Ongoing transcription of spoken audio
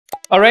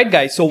Alright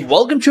guys, so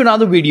welcome to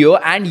another video,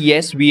 and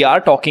yes, we are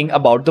talking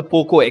about the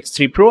Poco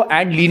X3 Pro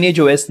and Lineage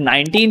OS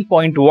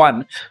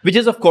 19.1, which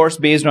is of course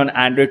based on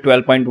Android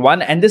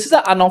 12.1, and this is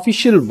an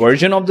unofficial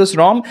version of this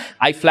ROM.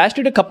 I flashed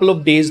it a couple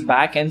of days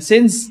back, and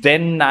since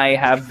then I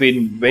have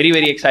been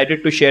very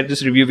excited to share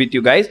this review with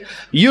you guys.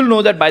 You'll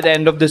know that by the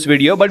end of this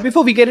video, but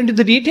before we get into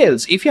the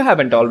details, if you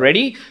haven't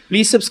already,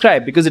 please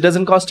subscribe because it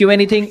doesn't cost you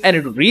anything and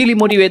it really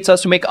motivates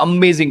us to make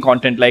amazing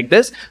content like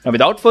this. Now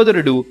without further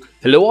ado,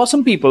 hello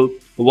awesome people.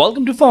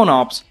 Welcome to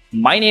PhoneOps.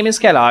 My name is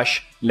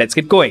Kailash. Let's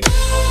get going.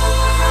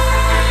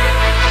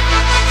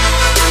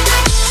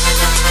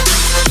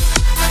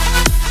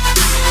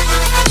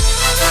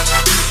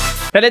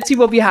 Now let's see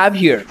what we have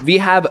here. We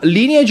have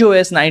Lineage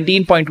OS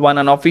 19.1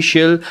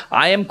 unofficial.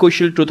 I am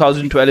Kushal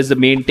 2012 is the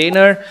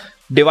maintainer.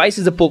 Device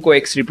is the Poco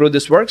X3 Pro.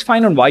 This works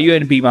fine on YU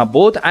and Beema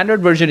both.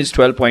 Android version is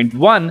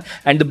 12.1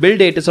 and the build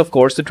date is of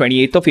course the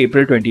 28th of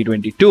April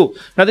 2022.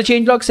 Now the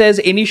changelog says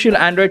initial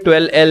Android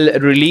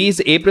 12L release,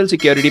 April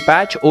security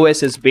patch,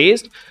 OS is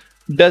based.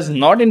 Does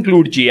not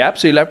include GApps,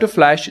 so you'll have to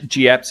flash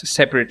GApps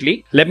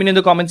separately. Let me know in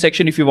the comment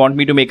section if you want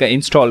me to make an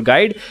install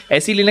guide.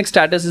 SE Linux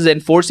status is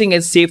enforcing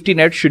as safety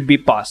net should be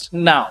passed.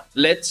 Now,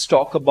 let's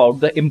talk about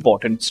the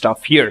important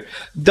stuff here.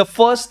 The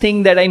first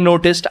thing that I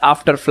noticed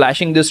after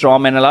flashing this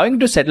ROM and allowing it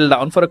to settle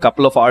down for a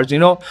couple of hours,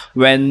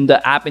 when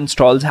the app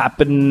installs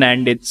happen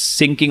and it's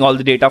syncing all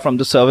the data from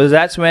the servers,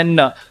 that's when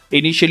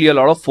initially a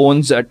lot of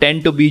phones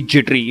tend to be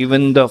jittery.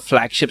 Even the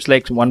flagships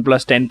like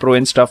OnePlus 10 Pro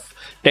and stuff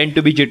tend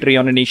to be jittery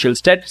on initial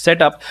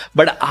setup.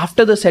 But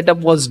after the setup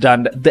was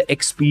done, the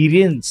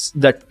experience,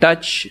 the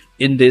touch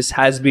in this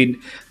has been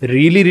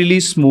really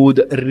smooth,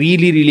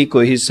 really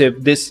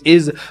cohesive. This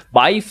is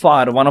by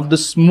far one of the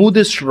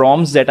smoothest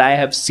ROMs that I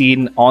have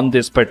seen on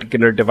this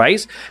particular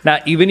device. Now,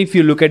 even if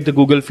you look at the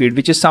Google feed,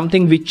 which is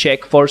something we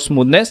check for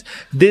smoothness,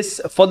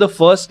 this for the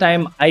first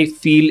time I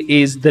feel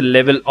is the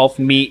level of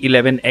Mi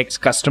 11X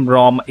custom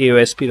ROM,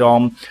 AOSP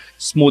ROM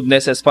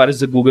smoothness as far as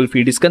the Google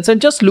feed is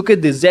concerned. Just look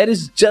at this. There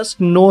is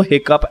just no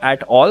hiccup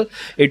at all.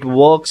 It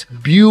works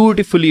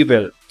beautifully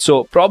well.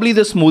 So probably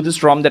the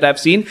smoothest ROM that I've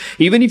seen.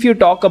 Even if you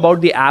talk about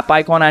the app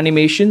icon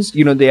animations,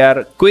 they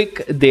are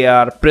quick, they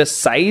are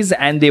precise,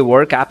 and they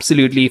work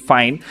absolutely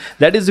fine.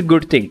 That is a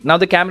good thing. Now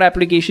the camera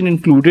application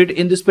included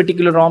in this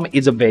particular ROM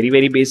is a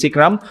very basic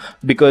ROM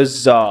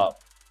because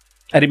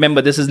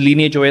remember, this is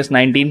Lineage OS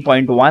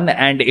 19.1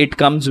 and it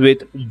comes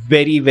with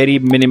very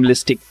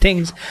minimalistic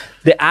things.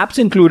 The apps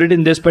included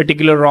in this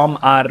particular ROM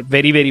are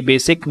very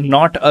basic,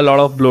 not a lot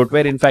of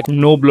bloatware, in fact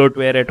no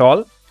bloatware at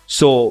all.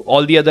 So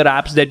all the other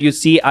apps that you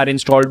see are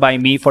installed by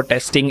me for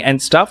testing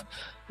and stuff.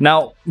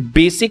 Now,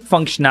 basic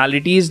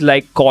functionalities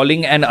like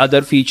calling and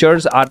other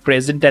features are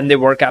present and they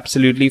work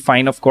absolutely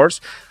fine, of course.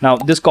 Now,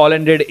 this call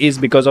ended is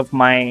because of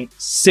my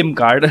SIM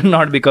card,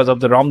 not because of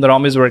the ROM. The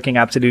ROM is working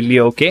absolutely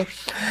okay.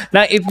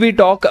 Now, if we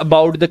talk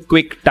about the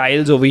quick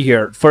tiles over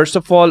here, first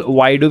of all,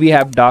 why do we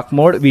have dark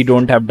mode? We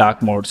don't have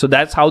dark mode. So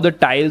that's how the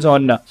tiles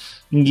on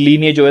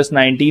Lineage OS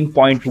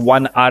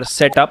 19.1 are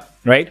set up,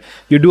 right?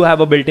 You do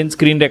have a built-in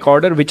screen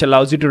recorder which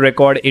allows you to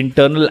record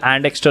internal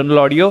and external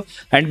audio,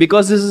 and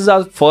because this is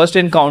our first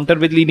encounter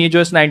with Lineage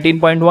OS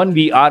 19.1,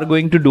 we are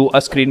going to do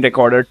a screen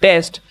recorder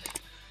test.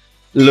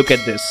 Look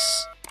at this.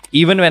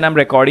 Even when I'm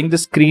recording the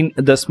screen,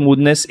 the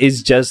smoothness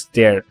is just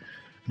there.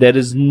 There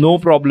is no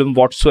problem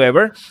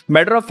whatsoever.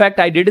 Matter of fact,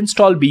 I did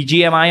install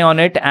BGMI on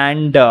it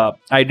and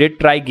I did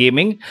try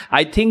gaming.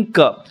 I think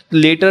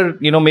later,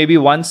 maybe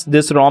once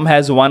this ROM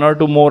has one or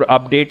two more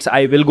updates,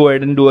 I will go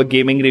ahead and do a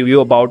gaming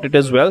review about it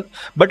as well.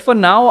 But for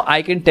now,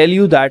 I can tell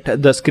you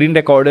that the screen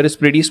recorder is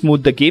pretty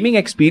smooth. The gaming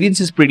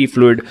experience is pretty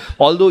fluid.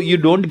 Although you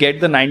don't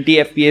get the 90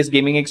 FPS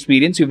gaming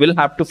experience, you will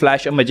have to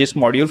flash a Magis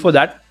module for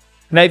that.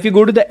 Now, if you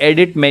go to the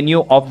edit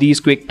menu of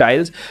these quick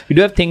tiles, you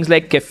do have things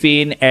like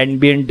caffeine,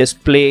 ambient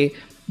display,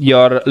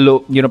 your low,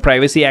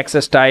 privacy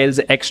access tiles,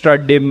 extra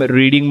dim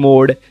reading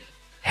mode,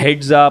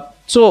 heads up.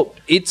 So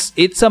it's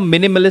a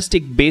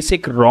minimalistic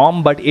basic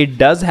ROM, but it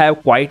does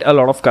have quite a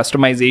lot of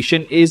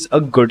customization, is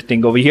a good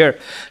thing over here.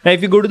 Now,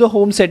 if you go to the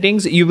home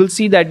settings, you will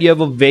see that you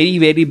have a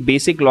very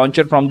basic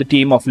launcher from the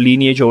team of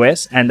Lineage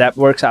OS, and that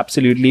works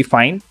absolutely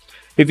fine.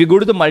 If you go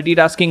to the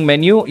multitasking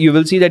menu, you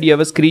will see that you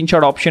have a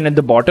screenshot option at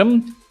the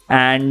bottom,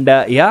 and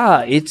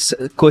yeah, it's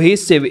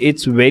cohesive.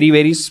 It's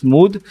very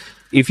smooth.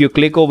 If you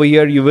click over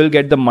here, you will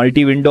get the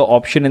multi-window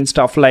option and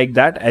stuff like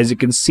that. As you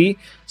can see,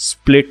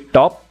 split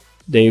top,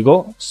 there you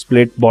go,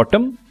 split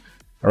bottom,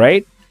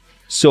 right?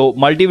 So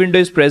multi-window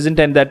is present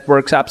and that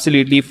works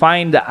absolutely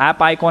fine. The app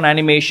icon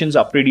animations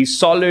are pretty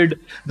solid.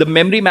 The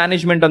memory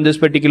management on this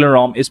particular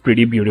ROM is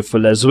pretty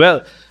beautiful as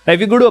well. Now, if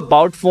you go to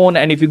About Phone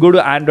and if you go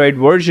to Android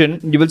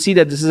version, you will see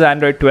that this is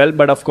Android 12,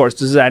 but of course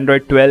this is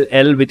Android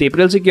 12L with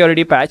April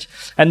security patch,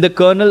 and the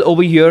kernel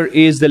over here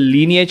is the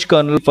Lineage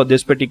kernel for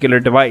this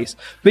particular device,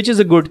 which is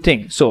a good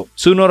thing. So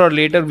sooner or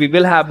later we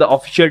will have the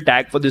official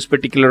tag for this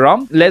particular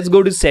ROM. Let's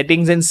go to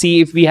settings and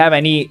see if we have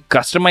any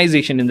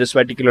customization in this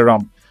particular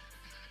ROM.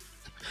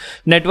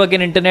 Network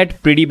and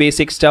internet, pretty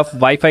basic stuff.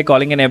 Wi-Fi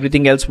calling and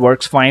everything else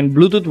works fine.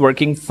 Bluetooth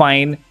working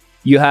fine.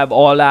 You have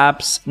all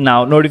apps.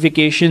 Now,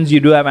 notifications, you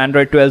do have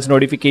Android 12's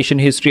notification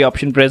history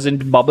option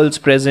present, bubbles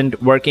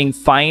present, working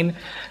fine.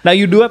 Now,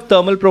 you do have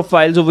thermal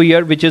profiles over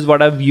here, which is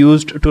what I've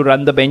used to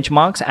run the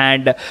benchmarks.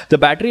 And the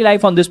battery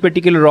life on this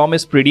particular ROM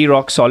is pretty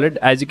rock solid.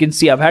 As you can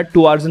see, I've had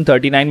 2 hours and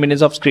 39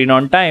 minutes of screen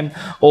on time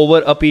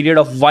over a period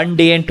of 1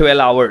 day and 12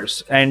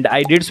 hours. And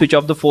I did switch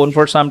off the phone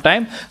for some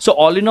time. So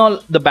all in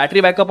all, the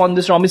battery backup on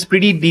this ROM is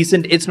pretty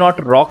decent. It's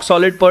not rock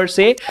solid per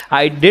se.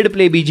 I did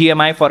play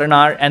BGMI for an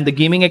hour and the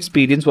gaming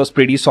experience was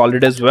pretty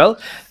solid as well.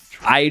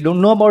 I don't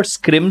know about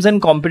scrims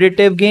and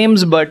competitive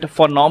games, but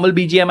for normal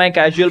BGMI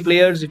casual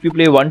players, if you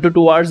play 1 to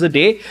 2 hours a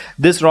day,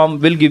 this ROM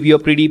will give you a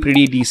pretty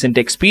decent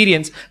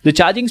experience. The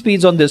charging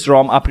speeds on this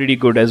ROM are pretty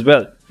good as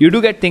well. You do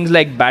get things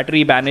like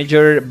battery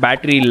manager,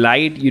 battery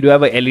light, you do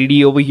have a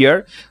LED over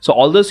here. So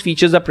all those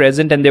features are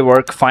present and they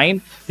work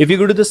fine. If you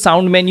go to the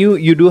sound menu,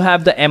 you do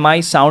have the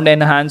MI sound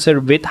enhancer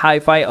with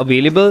hi-fi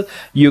available.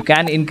 You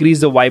can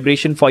increase the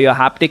vibration for your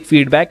haptic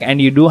feedback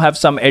and you do have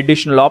some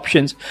additional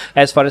options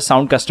as far as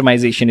sound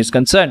customization is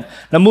concerned.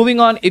 Now moving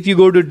on, if you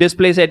go to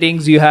display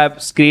settings, you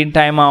have screen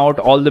timeout,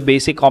 all the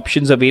basic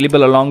options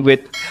available along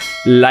with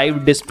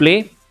live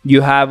display.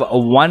 You have a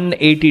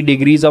 180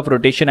 degrees of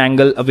rotation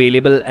angle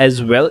available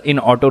as well in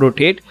auto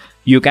rotate.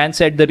 You can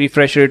set the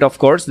refresh rate, of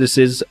course. This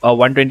is a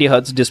 120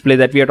 Hz display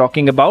that we are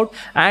talking about.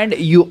 And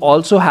you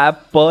also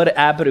have per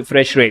app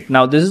refresh rate.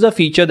 Now, this is a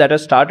feature that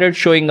has started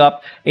showing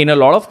up in a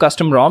lot of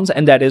custom ROMs,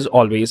 and that is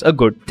always a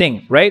good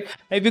thing, right?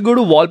 If you go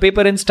to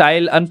wallpaper and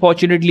style,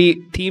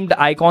 unfortunately, themed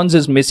icons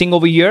is missing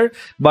over here.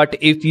 But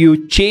if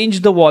you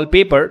change the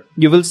wallpaper,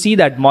 you will see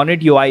that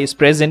Monet UI is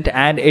present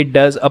and it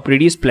does a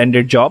pretty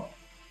splendid job.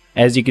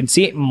 As you can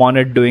see,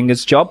 Monet doing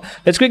its job.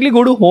 Let's quickly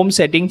go to home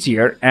settings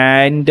here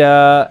and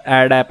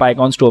add app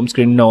icons to home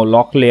screen. No,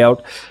 lock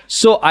layout.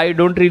 So I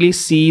don't really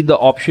see the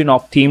option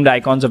of themed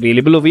icons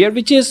available over here,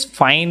 which is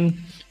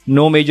fine.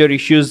 No major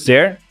issues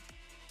there.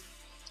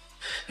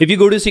 If you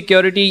go to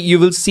security, you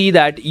will see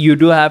that you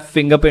do have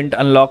fingerprint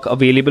unlock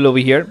available over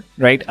here,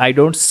 right? I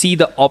don't see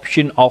the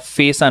option of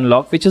face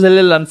unlock, which is a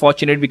little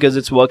unfortunate because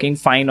it's working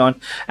fine on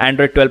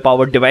Android 12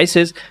 powered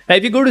devices. Now,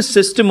 if you go to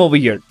system over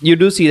here, you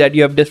do see that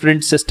you have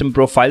different system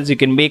profiles. You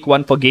can make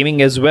one for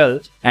gaming as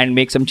well and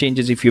make some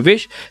changes if you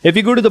wish. If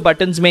you go to the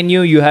buttons menu,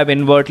 you have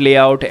invert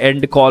layout,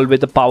 end call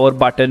with a power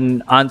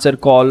button, answer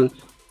call,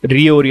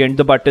 reorient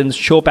the buttons,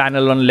 show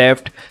panel on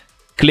left,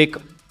 click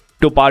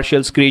to partial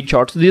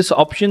screenshots. These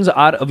options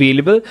are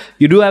available.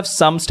 You do have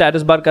some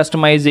status bar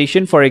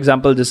customization. For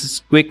example, this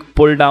is quick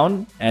pull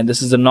down and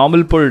this is a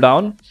normal pull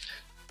down.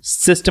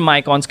 System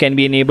icons can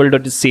be enabled or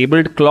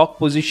disabled. Clock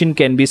position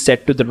can be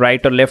set to the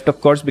right or left,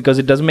 of course, because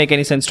it doesn't make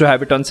any sense to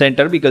have it on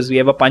center because we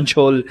have a punch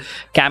hole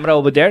camera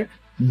over there.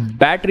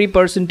 Battery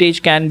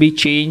percentage can be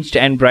changed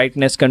and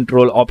brightness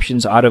control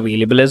options are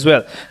available as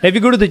well. Now, if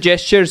you go to the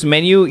gestures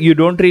menu, you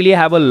don't really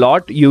have a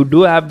lot. You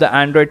do have the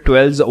Android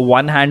 12's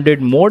one-handed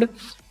mode.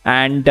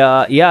 And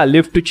yeah,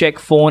 lift to check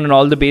phone and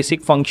all the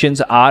basic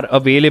functions are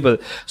available.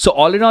 So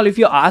all in all, if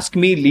you ask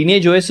me,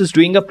 Lineage OS is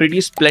doing a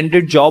pretty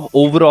splendid job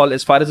overall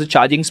as far as the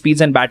charging speeds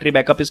and battery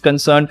backup is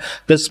concerned.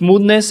 The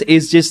smoothness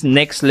is just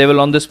next level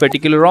on this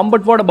particular ROM.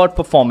 But what about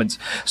performance?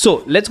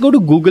 So let's go to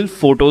Google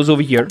Photos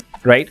over here,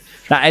 right?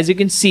 Now, as you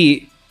can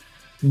see,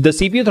 the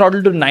CPU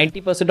throttled to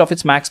 90% of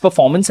its max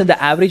performance and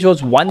the average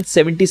was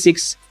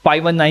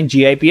 176,519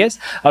 GIPS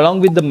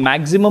along with the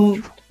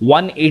maximum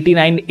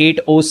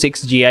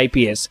 189,806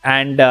 GIPS.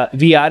 And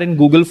we are in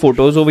Google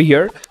Photos over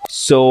here.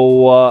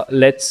 So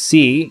let's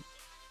see.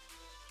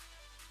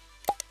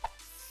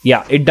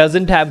 Yeah, it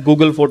doesn't have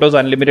Google Photos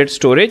unlimited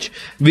storage.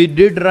 We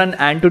did run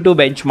Antutu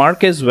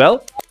benchmark as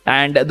well.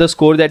 And the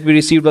score that we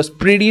received was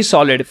pretty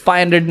solid,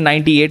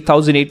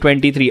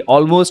 598,823,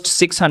 almost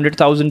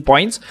 600,000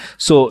 points.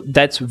 So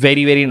that's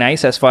very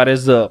nice as far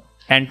as the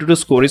Antutu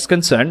score is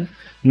concerned.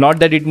 Not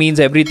that it means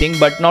everything,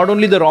 but not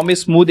only the ROM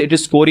is smooth, it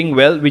is scoring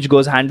well, which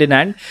goes hand in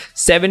hand.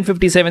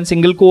 757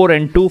 single core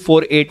and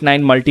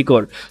 2489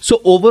 multi-core.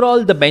 So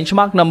overall, the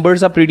benchmark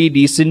numbers are pretty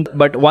decent.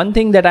 But one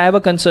thing that I have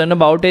a concern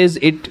about is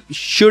it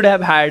should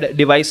have had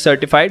device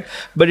certified,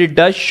 but it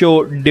does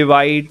show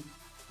device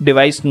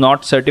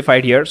not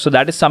certified here. So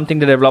that is something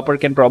the developer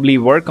can probably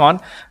work on.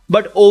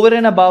 But over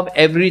and above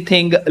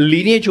everything,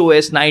 Lineage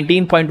OS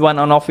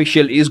 19.1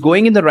 unofficial is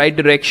going in the right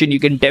direction. You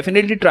can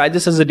definitely try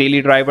this as a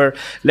daily driver.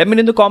 Let me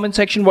know in the comment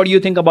section what do you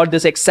think about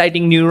this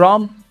exciting new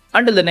ROM.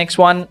 Until the next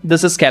one,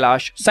 this is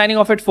Kailash signing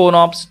off at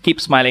PhoneOps. Keep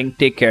smiling.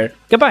 Take care.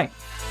 Goodbye.